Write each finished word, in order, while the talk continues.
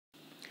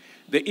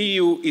The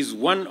EU is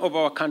one of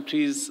our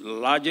country's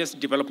largest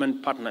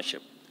development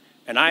partnerships,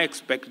 and I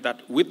expect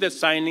that with the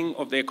signing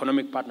of the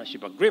Economic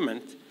Partnership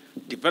Agreement,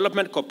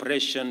 development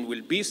cooperation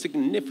will be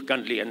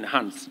significantly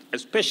enhanced,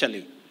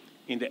 especially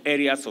in the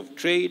areas of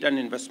trade and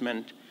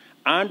investment,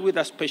 and with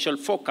a special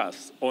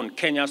focus on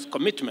Kenya's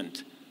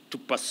commitment to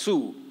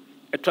pursue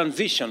a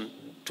transition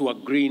to a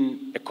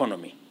green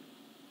economy.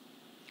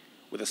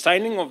 With the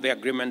signing of the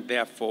agreement,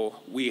 therefore,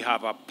 we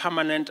have a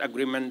permanent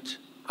agreement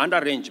and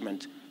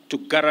arrangement to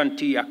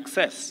guarantee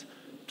access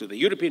to the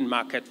European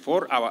market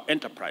for our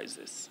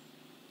enterprises.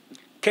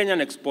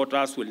 Kenyan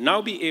exporters will now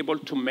be able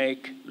to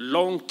make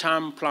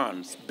long-term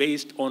plans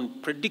based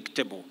on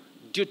predictable,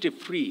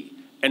 duty-free,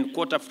 and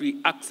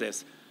quota-free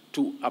access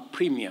to a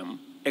premium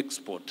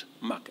export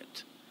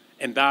market.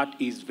 And that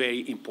is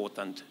very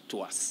important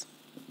to us.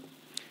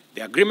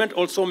 The agreement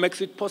also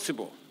makes it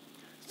possible,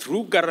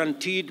 through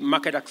guaranteed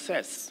market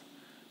access,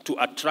 to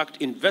attract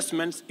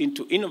investments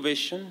into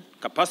innovation,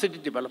 capacity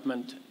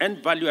development,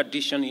 and value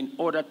addition in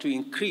order to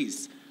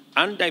increase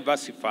and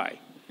diversify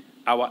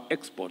our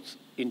exports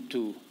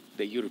into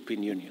the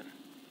European Union.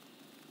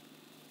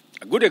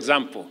 A good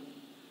example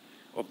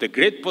of the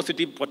great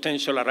positive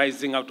potential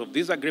arising out of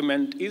this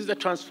agreement is the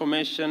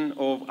transformation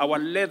of our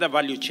leather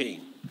value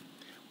chain.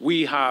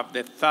 We have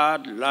the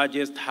third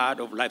largest herd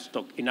of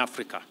livestock in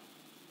Africa.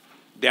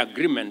 The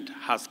agreement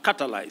has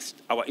catalyzed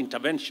our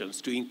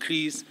interventions to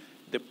increase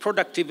the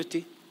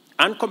productivity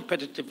and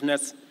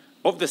competitiveness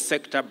of the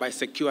sector by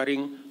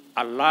securing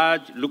a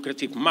large,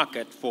 lucrative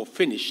market for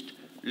finished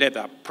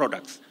leather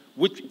products,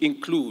 which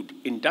include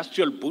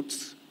industrial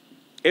boots,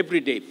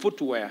 everyday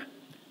footwear,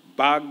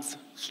 bags,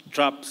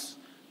 straps,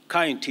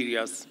 car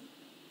interiors,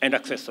 and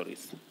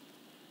accessories.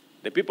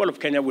 The people of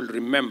Kenya will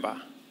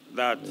remember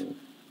that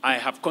I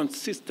have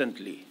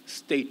consistently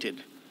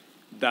stated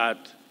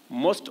that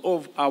most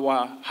of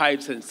our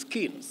hides and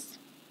skins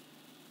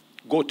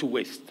go to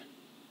waste.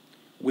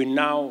 We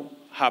now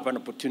have an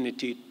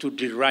opportunity to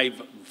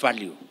derive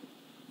value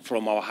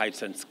from our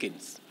hides and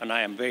skins, and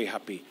I am very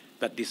happy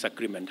that this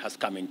agreement has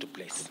come into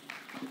place.